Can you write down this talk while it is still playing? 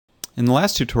In the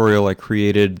last tutorial I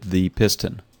created the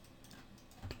piston,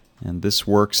 and this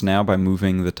works now by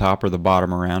moving the top or the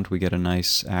bottom around. We get a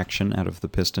nice action out of the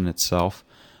piston itself.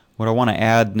 What I want to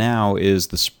add now is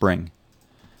the spring.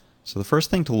 So the first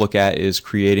thing to look at is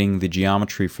creating the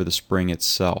geometry for the spring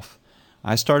itself.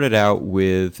 I started out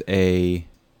with a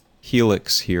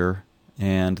helix here,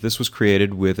 and this was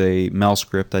created with a mel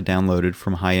script I downloaded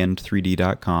from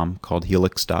highend3d.com called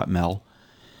helix.mel.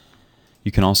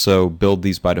 You can also build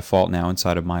these by default now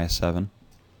inside of Maya 7.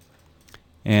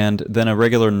 And then a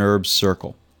regular NURBS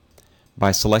circle.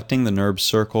 By selecting the NURBS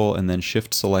circle and then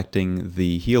shift selecting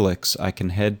the helix, I can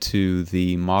head to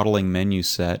the modeling menu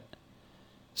set,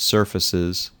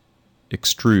 surfaces,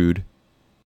 extrude.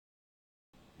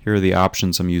 Here are the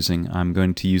options I'm using. I'm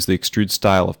going to use the extrude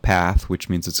style of path, which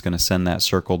means it's going to send that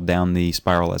circle down the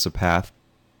spiral as a path,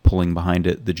 pulling behind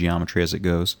it the geometry as it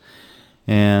goes.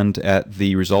 And at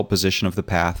the result position of the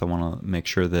path, I want to make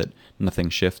sure that nothing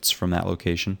shifts from that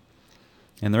location.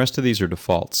 And the rest of these are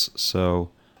defaults. So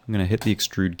I'm going to hit the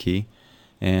extrude key,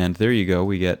 and there you go.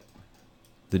 We get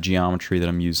the geometry that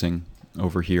I'm using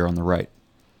over here on the right.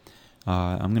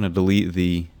 I'm going to delete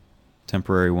the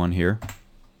temporary one here.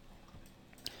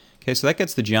 Okay, so that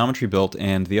gets the geometry built,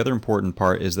 and the other important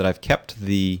part is that I've kept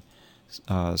the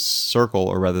circle,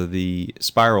 or rather the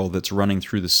spiral that's running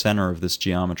through the center of this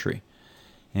geometry.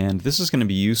 And this is going to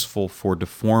be useful for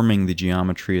deforming the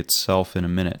geometry itself in a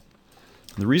minute.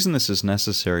 The reason this is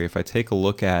necessary, if I take a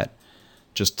look at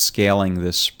just scaling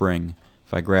this spring,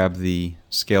 if I grab the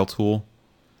scale tool,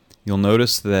 you'll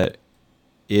notice that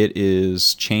it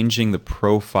is changing the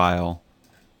profile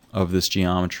of this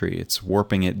geometry. It's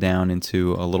warping it down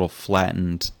into a little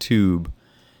flattened tube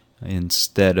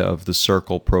instead of the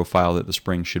circle profile that the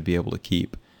spring should be able to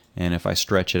keep. And if I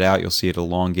stretch it out, you'll see it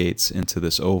elongates into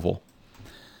this oval.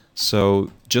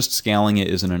 So just scaling it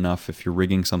isn't enough if you're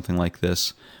rigging something like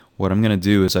this. What I'm going to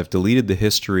do is I've deleted the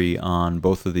history on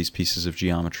both of these pieces of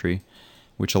geometry,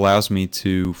 which allows me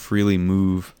to freely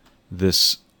move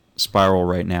this spiral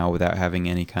right now without having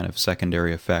any kind of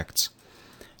secondary effects.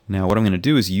 Now what I'm going to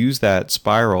do is use that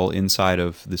spiral inside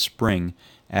of the spring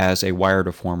as a wire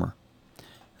deformer.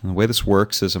 And the way this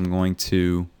works is I'm going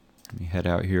to, let me head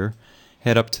out here,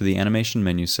 head up to the animation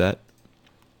menu set,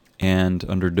 and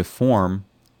under deform,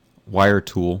 wire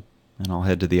tool, and I'll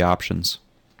head to the options.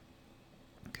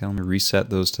 Okay, let me reset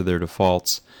those to their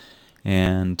defaults,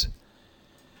 and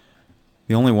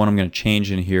the only one I'm going to change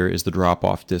in here is the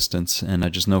drop-off distance, and I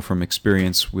just know from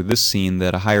experience with this scene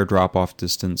that a higher drop-off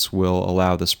distance will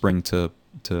allow the spring to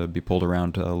be pulled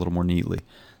around a little more neatly.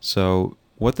 So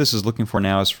what this is looking for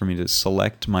now is for me to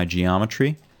select my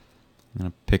geometry. I'm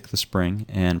going to pick the spring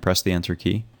and press the enter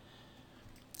key,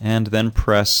 and then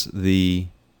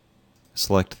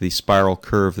select the spiral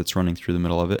curve that's running through the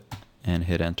middle of it and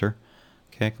hit enter.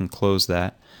 Okay, I can close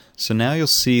that. So now you'll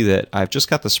see that I've just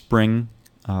got the spring,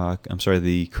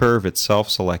 the curve itself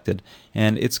selected,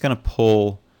 and it's going to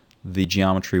pull the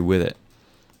geometry with it.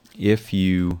 Let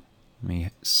me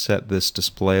set this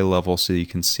display level so you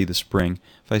can see the spring.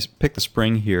 If I pick the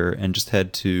spring here and just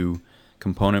head to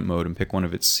component mode and pick one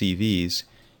of its CVs,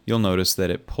 you'll notice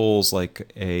that it pulls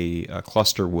like a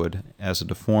cluster would. As a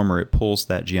deformer, it pulls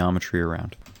that geometry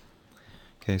around.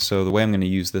 Okay, so the way I'm going to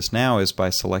use this now is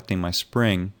by selecting my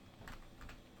spring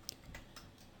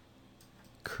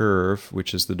curve,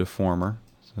 which is the deformer,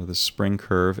 so the spring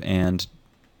curve, and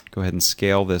go ahead and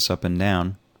scale this up and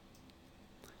down.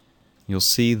 You'll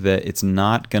see that it's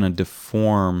not going to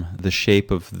deform the shape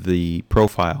of the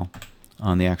profile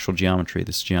on the actual geometry.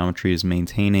 This geometry is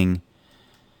maintaining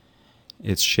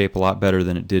its shape a lot better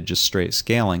than it did just straight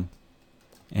scaling,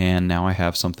 and now I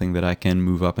have something that I can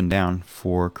move up and down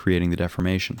for creating the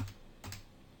deformation.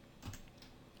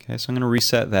 Okay, so I'm going to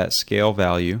reset that scale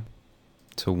value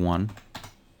to 1.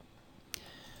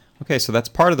 Okay, so that's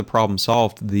part of the problem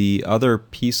solved. The other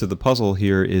piece of the puzzle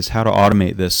here is how to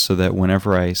automate this so that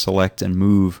whenever I select and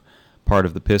move part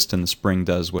of the piston, the spring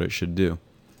does what it should do.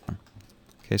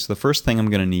 Okay, so the first thing I'm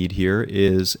going to need here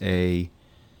is a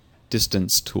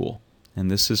distance tool. And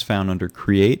this is found under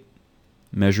Create,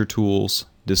 Measure Tools,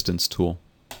 Distance Tool.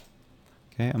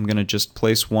 Okay, I'm going to just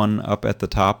place one up at the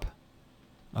top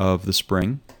of the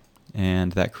spring,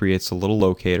 and that creates a little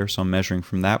locator, so I'm measuring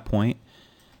from that point,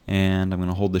 and I'm going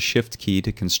to hold the Shift key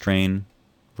to constrain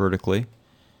vertically,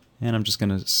 and I'm just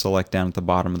going to select down at the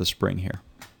bottom of the spring here.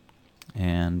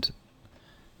 And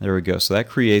there we go. So that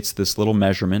creates this little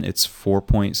measurement. It's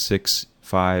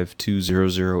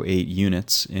 4.652008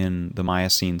 units in the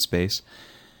Maya scene space.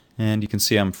 And you can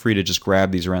see I'm free to just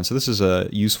grab these around. So this is a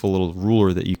useful little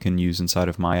ruler that you can use inside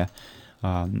of Maya.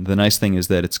 The nice thing is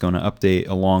that it's going to update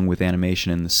along with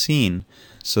animation in the scene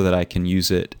so that I can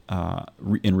use it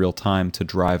in real time to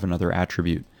drive another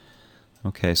attribute.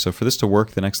 Okay, so for this to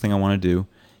work, the next thing I want to do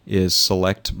is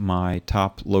select my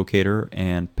top locator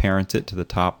and parent it to the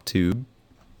top tube.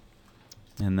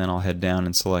 And then I'll head down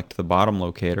and select the bottom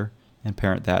locator and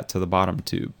parent that to the bottom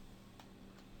tube.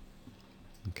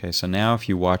 Okay, so now if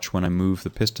you watch when I move the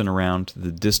piston around,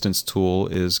 the distance tool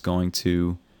is going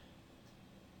to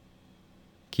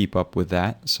keep up with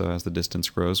that. So as the distance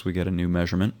grows, we get a new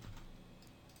measurement.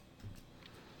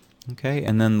 Okay,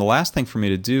 and then the last thing for me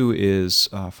to do is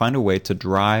find a way to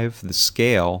drive the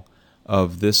scale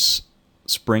of this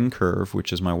spring curve,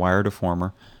 which is my wire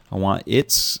deformer. I want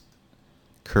its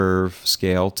curve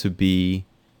scale to be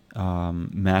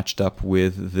matched up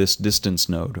with this distance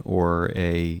node, or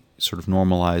a sort of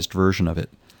normalized version of it.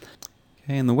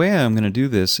 Okay, and the way I'm going to do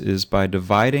this is by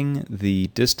dividing the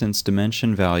distance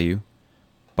dimension value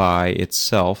by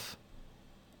itself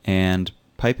and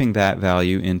piping that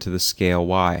value into the scale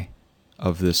y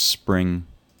of this spring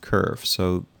curve.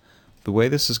 So the way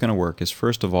this is going to work is,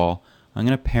 first of all, I'm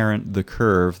going to parent the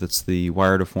curve that's the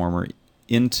wire deformer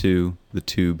into the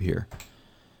tube here.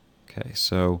 Okay,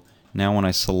 so now when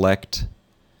I select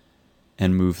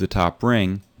and move the top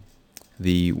ring,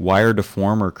 the wire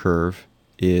deformer curve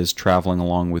is traveling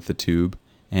along with the tube,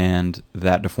 and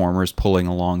that deformer is pulling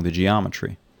along the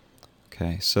geometry.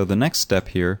 Okay, so the next step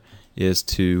here is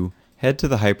to head to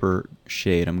the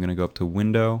hypershade. I'm going to go up to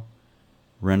Window,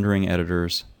 Rendering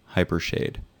Editors,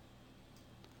 Hypershade.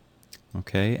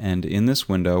 Okay, and in this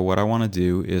window, what I want to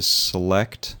do is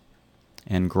select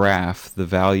and graph the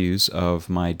values of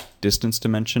my distance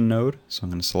dimension node. So I'm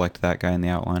going to select that guy in the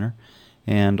outliner,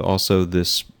 and also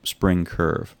this spring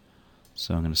curve.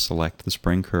 So I'm going to select the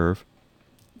spring curve,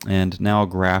 and now I'll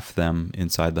graph them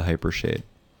inside the hypershade.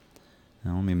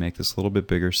 Now let me make this a little bit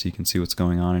bigger so you can see what's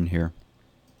going on in here.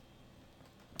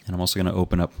 And I'm also going to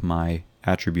open up my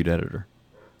attribute editor.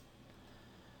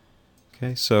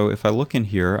 Okay, so if I look in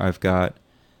here, I've got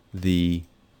the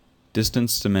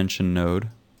distance dimension node,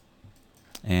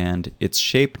 and its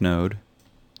shape node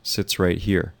sits right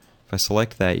here. If I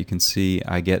select that, you can see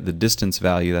I get the distance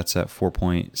value. That's at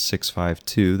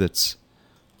 4.652. That's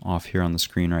off here on the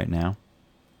screen right now.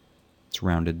 It's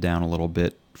rounded down a little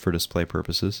bit for display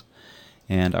purposes.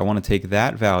 And I want to take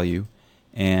that value,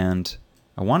 and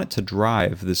I want it to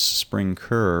drive this spring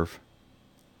curve,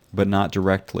 but not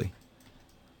directly.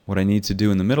 What I need to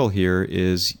do in the middle here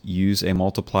is use a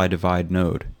multiply divide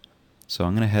node. So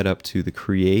I'm going to head up to the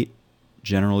Create,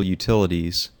 General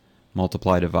Utilities,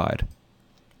 Multiply Divide.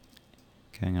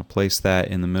 Okay, I'm going to place that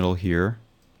in the middle here.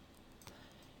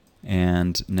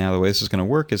 And now the way this is going to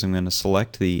work is I'm going to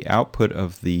select the output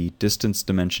of the distance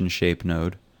dimension shape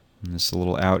node, and this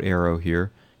little out arrow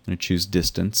here. I'm going to choose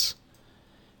distance,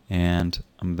 and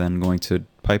I'm then going to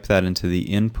pipe that into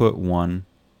the input 1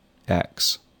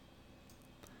 x.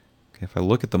 Okay, if I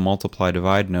look at the multiply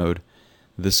divide node,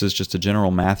 this is just a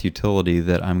general math utility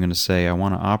that I'm going to say I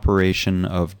want an operation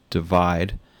of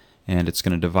divide, and it's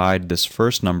going to divide this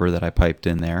first number that I piped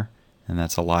in there, and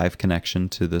that's a live connection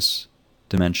to this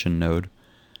dimension node. I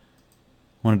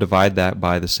want to divide that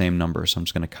by the same number, so I'm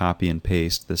just going to copy and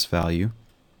paste this value.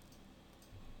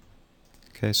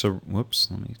 Okay, so whoops,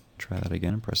 let me try that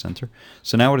again and press enter.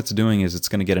 So now what it's doing is it's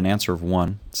going to get an answer of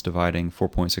 1. It's dividing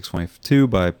 4.652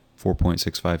 by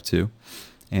 4.652.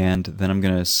 And then I'm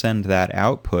going to send that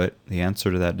output, the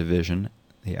answer to that division,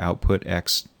 the output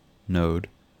x node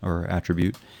or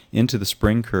attribute, into the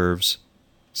spring curve's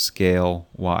scale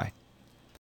y.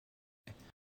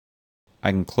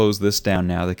 I can close this down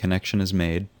now. The connection is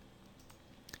made.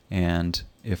 And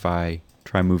if I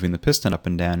try moving the piston up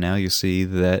and down now, you see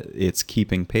that it's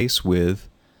keeping pace with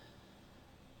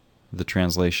the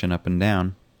translation up and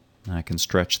down. And I can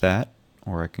stretch that,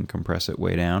 or I can compress it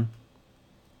way down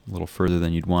a little further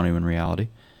than you'd want to in reality.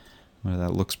 Well,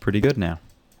 that looks pretty good now.